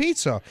your own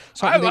pizza.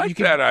 I like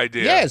that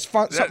idea. Yeah, it's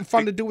fun, something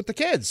fun to do with the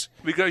kids.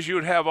 Because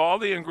you'd have all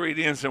the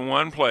ingredients in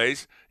one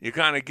place. You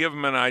kind of give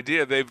them an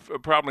idea. They've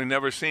probably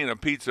never seen a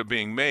pizza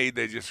being made.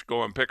 They just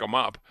go and pick them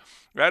up.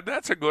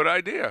 That's a good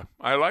idea.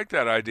 I like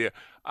that idea.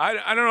 I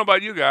don't know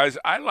about you guys.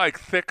 I like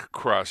thick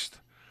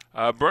crust.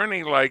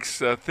 Bernie likes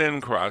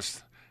thin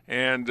crust.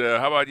 And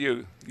how about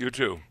you? You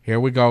too. Here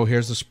we go.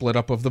 Here's the split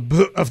up of the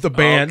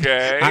band.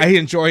 Okay. I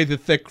enjoy the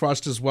thick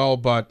crust as well,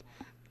 but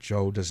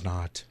Joe does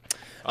not.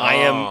 I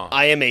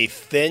am a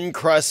thin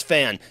crust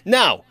fan.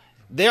 Now,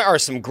 there are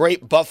some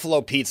great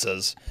buffalo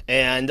pizzas,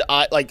 and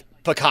like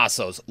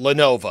Picasso's,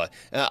 Lenova.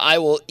 I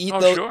will eat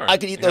those. Sure. I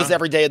could eat those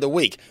every day of the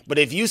week. But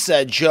if you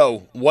said,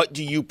 Joe, what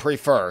do you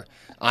prefer?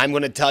 I'm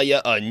going to tell you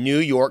a New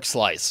York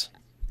slice.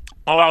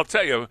 Well, I'll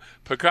tell you,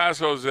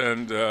 Picasso's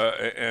and the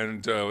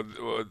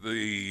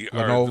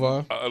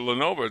Lenova.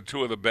 Lenova are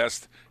 2 of the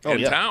best Oh, in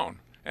yeah. town,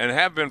 and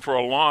have been for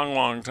a long,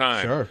 long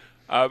time. Sure.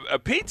 A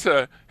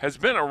pizza has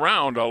been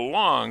around a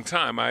long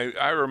time.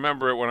 I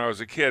remember it when I was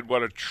a kid,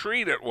 what a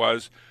treat it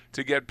was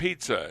to get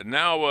pizza.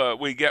 Now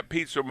we get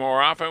pizza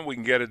more often. We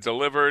can get it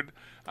delivered,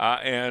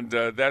 and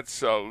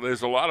there's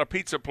a lot of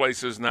pizza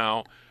places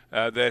now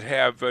that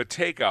have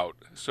takeout,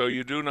 so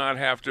you do not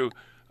have to.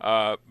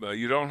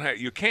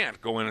 You can't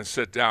go in and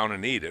sit down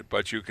and eat it,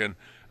 but you can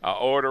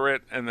order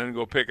it and then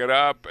go pick it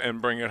up and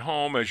bring it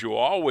home as you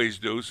always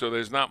do. So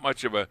there's not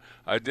much of a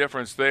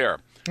difference there.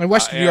 And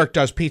Western New York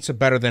does pizza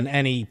better than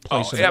any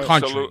place in the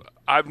country.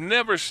 I've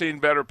never seen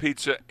better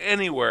pizza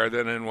anywhere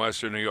than in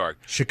Western New York.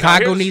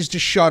 Chicago needs to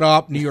shut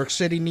up. New York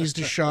City needs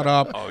to shut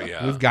up. Oh,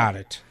 yeah. We've got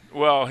it.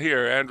 Well,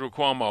 here Andrew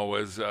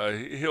Cuomo is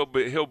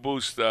he'll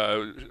boost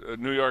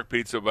New York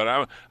pizza,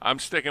 but I'm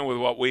sticking with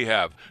what we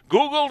have.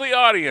 Google the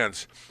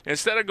audience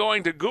instead of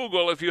going to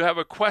Google. If you have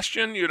a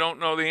question you don't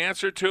know the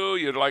answer to,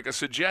 you'd like a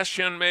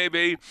suggestion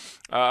maybe,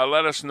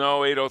 let us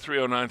know.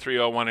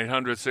 803-0930,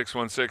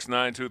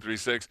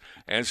 1-800-616-9236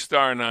 and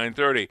star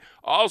 930.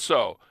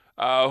 Also,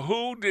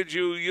 who did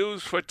you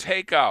use for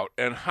takeout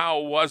and how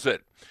was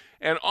it?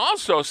 And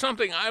also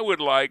something I would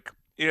like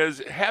is,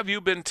 have you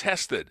been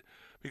tested?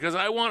 Because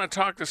I want to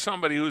talk to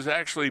somebody who's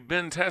actually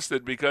been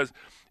tested, because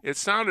it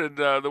sounded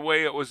the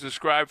way it was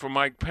described from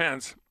Mike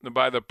Pence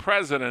by the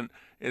president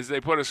is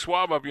they put a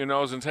swab up your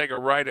nose and take a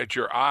right at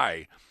your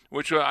eye.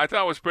 which I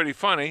thought was pretty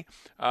funny.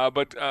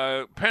 But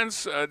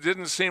Pence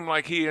didn't seem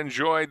like he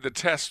enjoyed the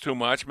test too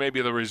much.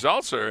 Maybe the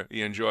results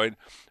he enjoyed,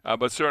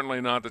 but certainly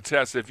not the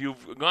test. If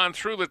you've gone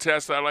through the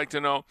test, I'd like to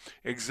know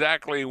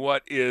exactly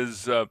what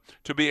is to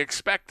be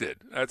expected.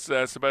 That's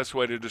the best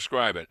way to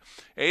describe it.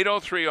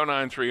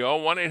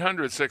 803-0930,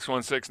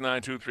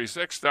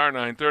 1-800-616-9236, star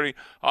 930.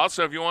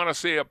 Also, if you want to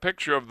see a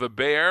picture of the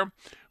bear,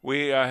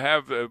 we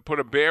have put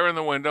a bear in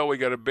the window. We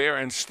got a bear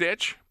and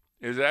Stitch.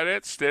 Is that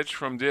it? Stitch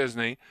from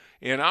Disney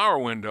in our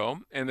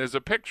window, and there's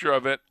a picture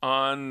of it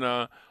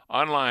on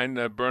online.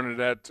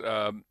 Bernadette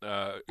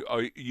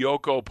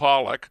Yoko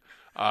Pollock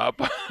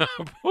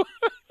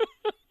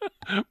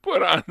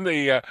put on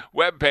the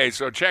webpage,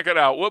 so check it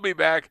out. We'll be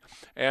back,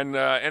 and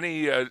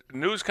any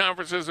news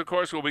conferences, of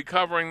course, we'll be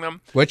covering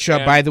them. Which,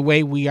 by the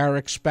way, we are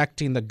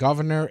expecting the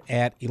governor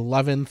at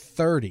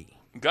 11:30.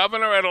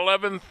 Governor at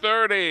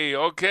 11:30.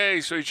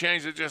 Okay, so he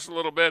changed it just a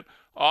little bit.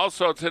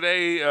 Also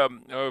today,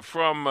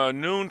 from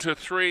noon to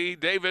 3,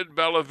 David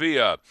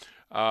Bellavia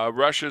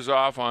rushes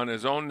off on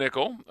his own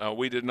nickel.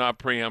 We did not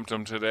preempt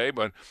him today,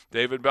 but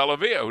David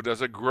Bellavia, who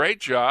does a great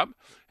job,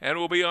 and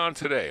will be on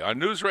today on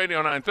News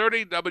Radio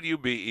 930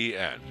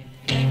 WBEN.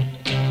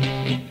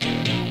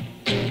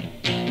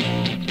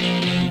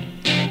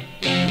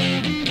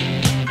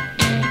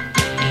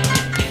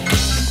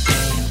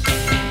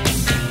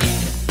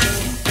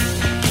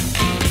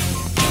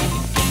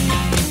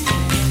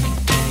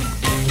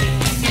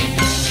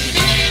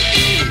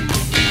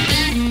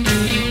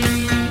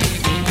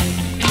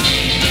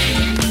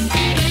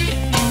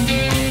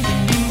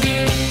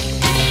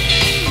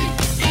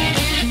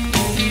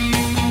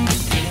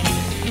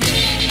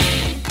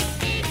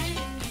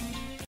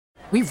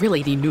 We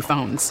really need new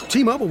phones.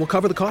 T-Mobile will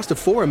cover the cost of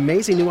 4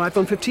 amazing new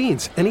iPhone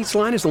 15s, and each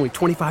line is only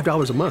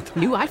 $25 a month.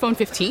 New iPhone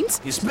 15s?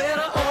 It's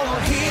better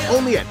over here.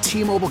 Only at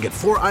T-Mobile, get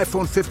 4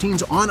 iPhone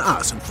 15s on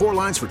us and 4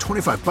 lines for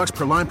 $25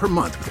 per line per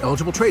month with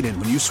eligible trade-in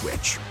when you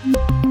switch.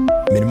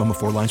 Minimum of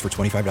 4 lines for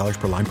 $25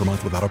 per line per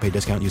month with autopay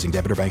discount using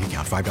debit or bank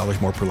account.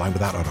 $5 more per line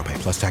without autopay,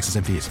 plus taxes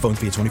and fees. Phone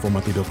fee at 24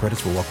 monthly bill credits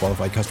for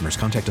well-qualified customers.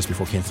 Contact us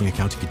before canceling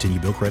account to continue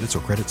bill credits or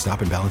credit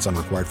stop and balance on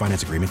required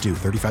finance agreement due.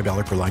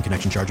 $35 per line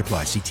connection charge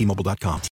applies. See T-Mobile.com.